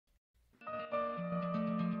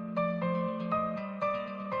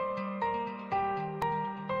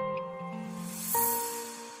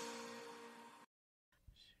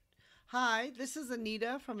Hi, this is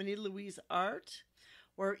Anita from Anita Louise Art,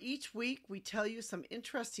 where each week we tell you some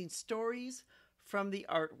interesting stories from the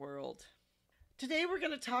art world. Today we're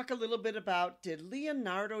going to talk a little bit about, did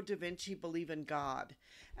Leonardo da Vinci believe in God?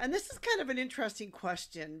 And this is kind of an interesting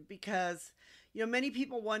question because, many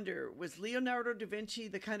people wonder, was Leonardo da Vinci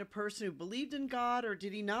the kind of person who believed in God, or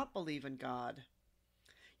did he not believe in God?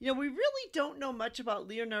 We really don't know much about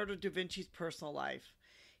Leonardo da Vinci's personal life.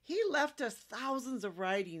 He left us thousands of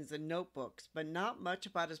writings and notebooks, but not much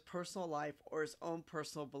about his personal life or his own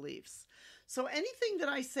personal beliefs. So anything that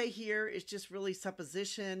I say here is just really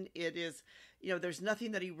supposition. It is, there's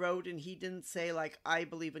nothing that he wrote and he didn't say like, I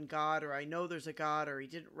believe in God, or I know there's a God, or he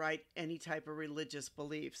didn't write any type of religious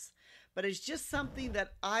beliefs. But it's just something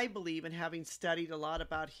that I believe in, having studied a lot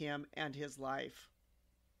about him and his life.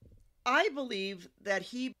 I believe that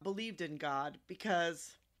he believed in God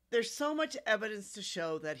because there's so much evidence to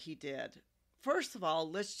show that he did. First of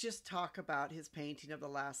all, let's just talk about his painting of the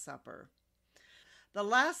Last Supper. The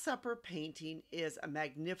Last Supper painting is a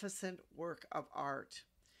magnificent work of art.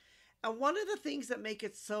 And one of the things that make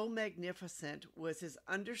it so magnificent was his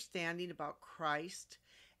understanding about Christ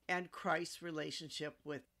and Christ's relationship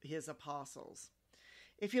with his apostles.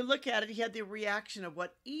 If you look at it, he had the reaction of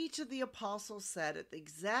what each of the apostles said at the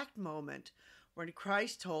exact moment when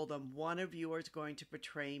Christ told them, one of you is going to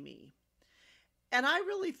betray me. And I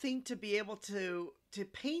really think to be able to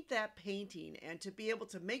paint that painting and to be able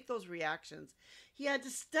to make those reactions, he had to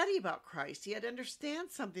study about Christ. He had to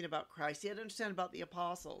understand something about Christ. He had to understand about the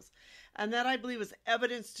apostles. And that, I believe, is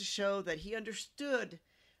evidence to show that he understood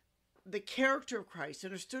the character of Christ,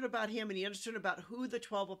 understood about him, and he understood about who the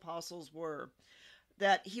 12 apostles were.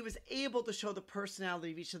 That he was able to show the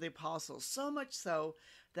personality of each of the apostles, so much so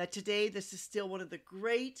that today this is still one of the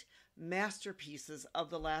great masterpieces of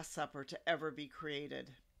the Last Supper to ever be created.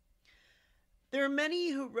 There are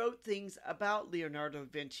many who wrote things about Leonardo da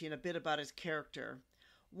Vinci and a bit about his character.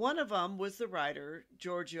 One of them was the writer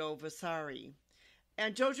Giorgio Vasari.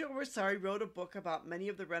 And Giorgio Vasari wrote a book about many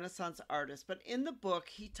of the Renaissance artists, but in the book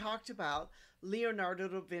he talked about Leonardo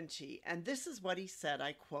da Vinci, and this is what he said,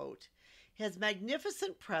 I quote, "His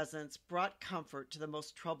magnificent presence brought comfort to the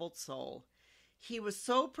most troubled soul. He was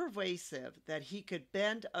so pervasive that he could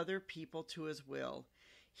bend other people to his will.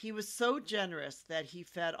 He was so generous that he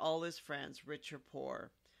fed all his friends, rich or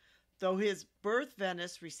poor. Though his birth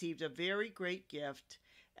Venice received a very great gift,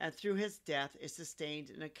 and through his death it sustained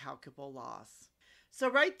an incalculable loss." So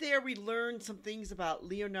right there we learned some things about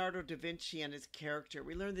Leonardo da Vinci and his character.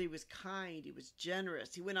 We learned that he was kind, he was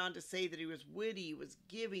generous. He went on to say that he was witty, he was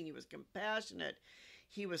giving, he was compassionate,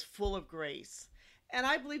 he was full of grace. And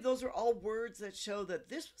I believe those are all words that show that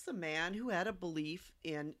this was a man who had a belief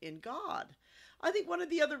in God. I think one of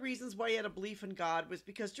the other reasons why he had a belief in God was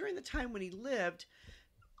because during the time when he lived,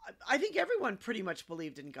 I think everyone pretty much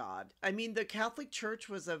believed in God. I mean, the Catholic Church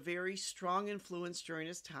was a very strong influence during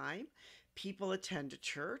his time. People attended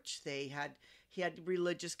church. He had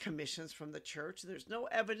religious commissions from the church. There's no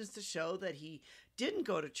evidence to show that he didn't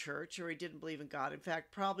go to church or he didn't believe in God. In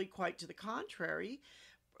fact, probably quite to the contrary.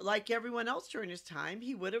 Like everyone else during his time,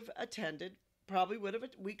 he would have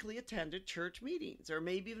weekly attended church meetings, or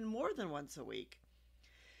maybe even more than once a week.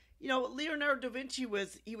 Leonardo da Vinci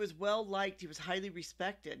was well liked. He was highly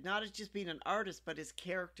respected, not as just being an artist, but his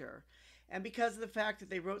character. And because of the fact that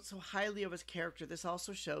they wrote so highly of his character, this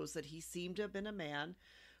also shows that he seemed to have been a man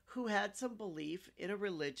who had some belief in a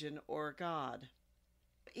religion or a God.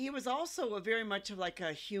 He was also very much of like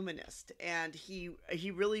a humanist, and he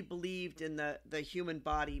really believed in the human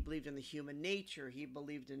body. He believed in the human nature. He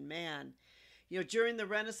believed in man. During the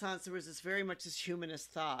Renaissance, there was very much this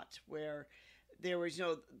humanist thought where there was,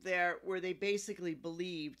 where they basically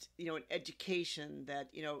believed, in education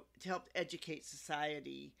that, to help educate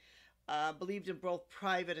society, believed in both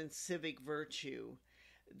private and civic virtue.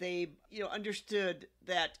 They, understood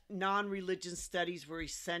that non-religion studies were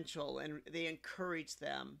essential and they encouraged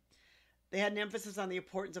them. They had an emphasis on the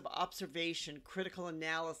importance of observation, critical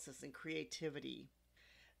analysis, and creativity.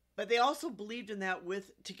 But they also believed in that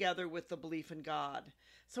together with the belief in God.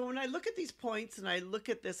 So when I look at these points and I look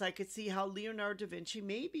at this, I could see how Leonardo da Vinci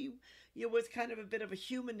maybe was kind of a bit of a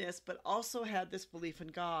humanist, but also had this belief in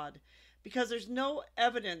God, because there's no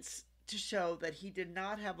evidence to show that he did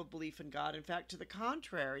not have a belief in God. In fact, to the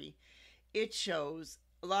contrary, a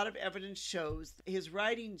lot of evidence shows his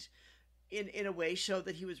writings in a way show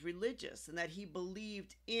that he was religious and that he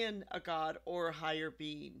believed in a God or a higher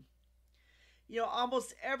being.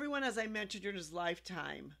 Almost everyone, as I mentioned, during his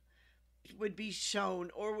lifetime would be shown,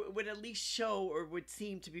 or would at least show, or would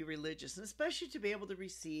seem to be religious, and especially to be able to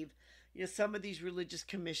receive, some of these religious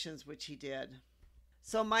commissions which he did.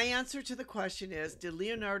 So, my answer to the question is, did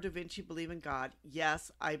Leonardo da Vinci believe in God?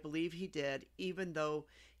 Yes, I believe he did, even though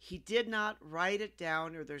he did not write it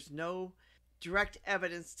down, or there's no direct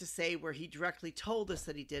evidence to say where he directly told us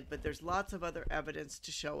that he did, but there's lots of other evidence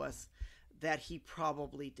to show us that he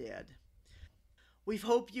probably did. We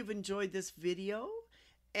hope you've enjoyed this video,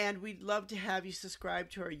 and we'd love to have you subscribe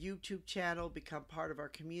to our YouTube channel, become part of our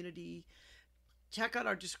community. Check out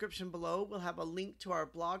our description below. We'll have a link to our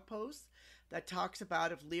blog post that talks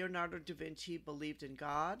about if Leonardo da Vinci believed in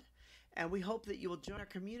God. And we hope that you will join our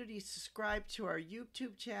community, subscribe to our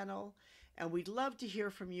YouTube channel, and we'd love to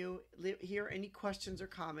hear from you, hear any questions or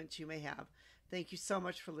comments you may have. Thank you so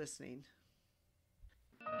much for listening.